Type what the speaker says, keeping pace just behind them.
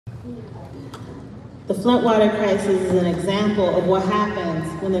The Flint water crisis is an example of what happens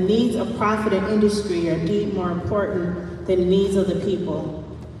when the needs of profit and industry are deemed more important than the needs of the people.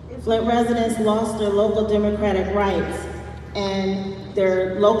 Flint residents lost their local democratic rights, and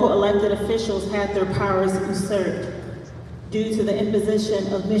their local elected officials had their powers usurped due to the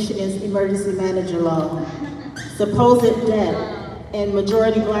imposition of Michigan's emergency manager law. Supposed debt in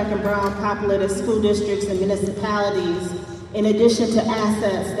majority Black and brown populated school districts and municipalities, in addition to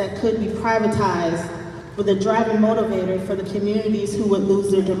assets that could be privatized, were the driving motivator for the communities who would lose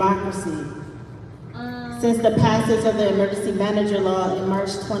their democracy. Since the passage of the emergency manager law in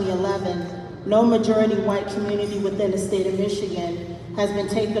March 2011, no majority white community within the state of Michigan has been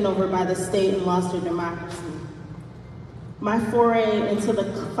taken over by the state and lost their democracy. My foray into the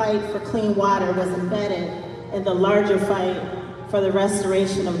fight for clean water was embedded in the larger fight for the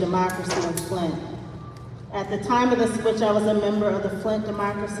restoration of democracy in Flint. At the time of the switch, I was a member of the Flint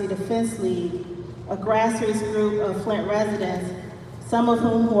Democracy Defense League, a grassroots group of Flint residents, some of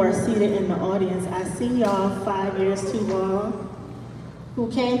whom who are seated in the audience. I see y'all 5 years too long, who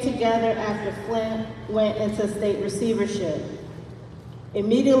came together after Flint went into state receivership.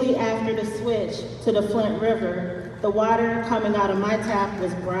 Immediately after the switch to the Flint River, the water coming out of my tap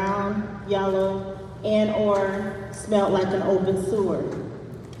was brown, yellow, and/or smelled like an open sewer.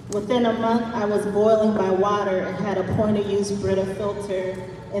 Within a month, I was boiling my water and had a point-of-use Brita filter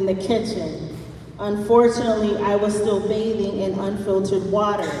in the kitchen. Unfortunately, I was still bathing in unfiltered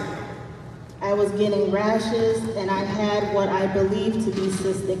water. I was getting rashes, and I had what I believed to be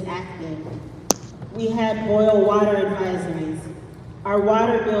cystic acne. We had boil water advisories. Our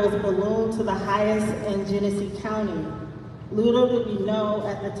water bills ballooned to the highest in Genesee County. Little did we know,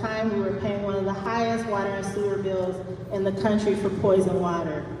 at the time we were paying one of the highest water and sewer bills in the country for poison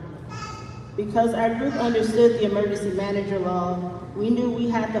water. Because our group understood the emergency manager law, we knew we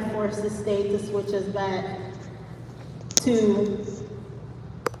had to force the state to switch us back to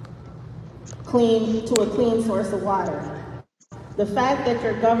a clean source of water. The fact that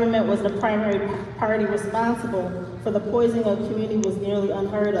your government was the primary party responsible for the poisoning of community was nearly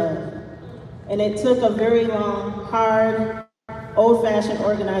unheard of. And it took a very long, hard, old-fashioned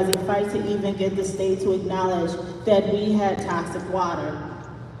organizing fight to even get the state to acknowledge that we had toxic water.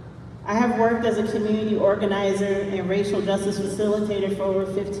 I have worked as a community organizer and racial justice facilitator for over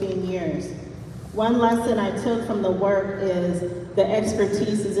 15 years. One lesson I took from the work is the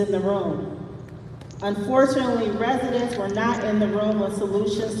expertise is in the room. Unfortunately, residents were not in the room when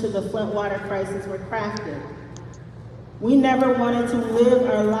solutions to the Flint water crisis were crafted. We never wanted to live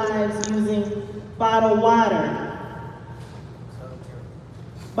our lives using bottled water.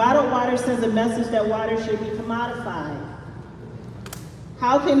 Bottled water sends a message that water should be commodified.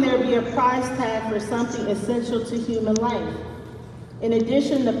 How can there be a price tag for something essential to human life? In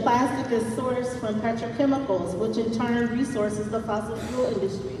addition, the plastic is sourced from petrochemicals, which in turn resources the fossil fuel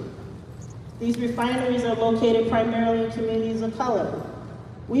industry. These refineries are located primarily in communities of color.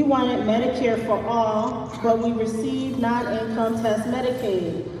 We wanted Medicare for all, but we received non-income test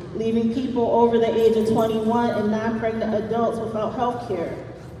Medicaid, leaving people over the age of 21 and non-pregnant adults without health care.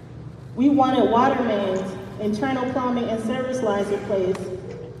 We wanted water mains, internal plumbing, and service lines replaced,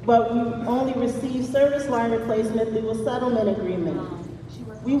 but we only received service line replacement through a settlement agreement.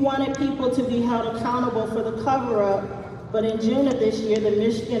 We wanted people to be held accountable for the cover-up, but in June of this year, the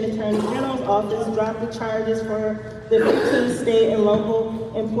Michigan Attorney General's office dropped the charges for the 15 state and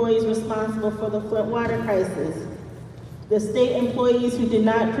local employees responsible for the Flint water crisis. The state employees who did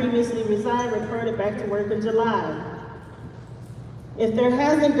not previously resign reported back to work in July. If there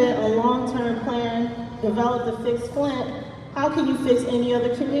hasn't been a long-term plan developed to fix Flint, how can you fix any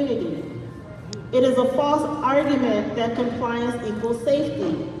other community? It is a false argument that compliance equals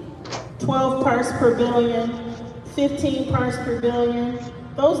safety. 12 parts per billion, 15 parts per billion,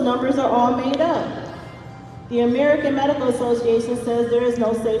 those numbers are all made up. The American Medical Association says there is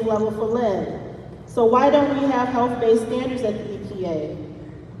no safe level for lead. So why don't we have health-based standards at the EPA?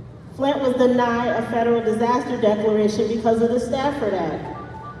 Flint was denied a federal disaster declaration because of the Stafford Act.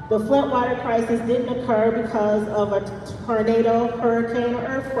 The Flint water crisis didn't occur because of a tornado, hurricane, or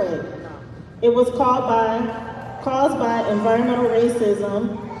earthquake. It was caused by environmental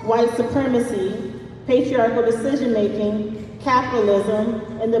racism, white supremacy, patriarchal decision-making, capitalism,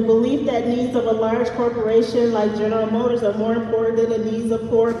 and the belief that needs of a large corporation like General Motors are more important than the needs of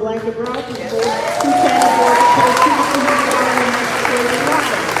poor Black and brown people who can't afford to pay $2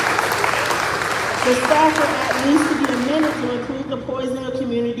 water. The Stafford Act needs to be amended to include the poisoning of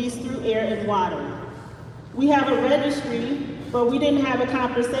communities through air and water. We have a registry, but we didn't have a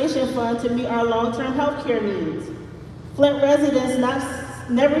compensation fund to meet our long-term health care needs. Flint residents not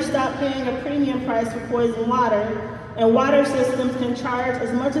never stop paying a premium price for poisoned water, and water systems can charge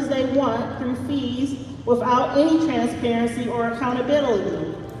as much as they want through fees without any transparency or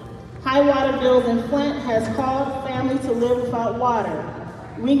accountability. High water bills in Flint has caused families to live without water.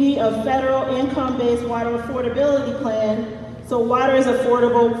 We need a federal income-based water affordability plan so water is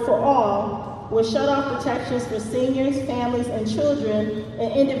affordable for all, with shut-off protections for seniors, families, and children,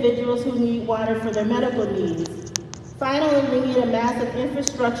 and individuals who need water for their medical needs. Finally, we need a massive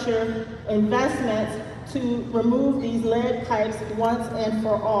infrastructure investment to remove these lead pipes once and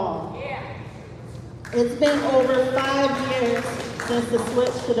for all. It's been over 5 years since the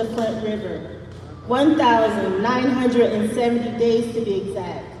switch to the Flint River. 1,970 days to be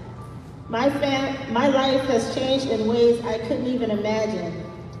exact. My life has changed in ways I couldn't even imagine.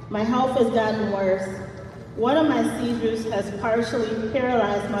 My health has gotten worse. One of my seizures has partially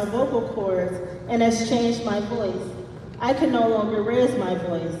paralyzed my vocal cords and has changed my voice. I can no longer raise my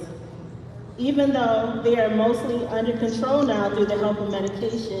voice. Even though they are mostly under control now through the help of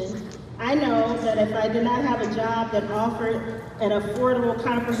medication, I know that if I did not have a job that offered an affordable,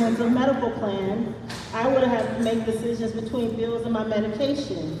 comprehensive medical plan, I would have to make decisions between bills and my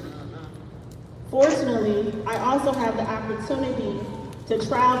medication. Fortunately, I also have the opportunity to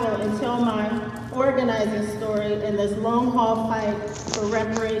travel and tell my organizing story in this long-haul fight for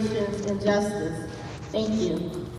reparations and justice. Thank you.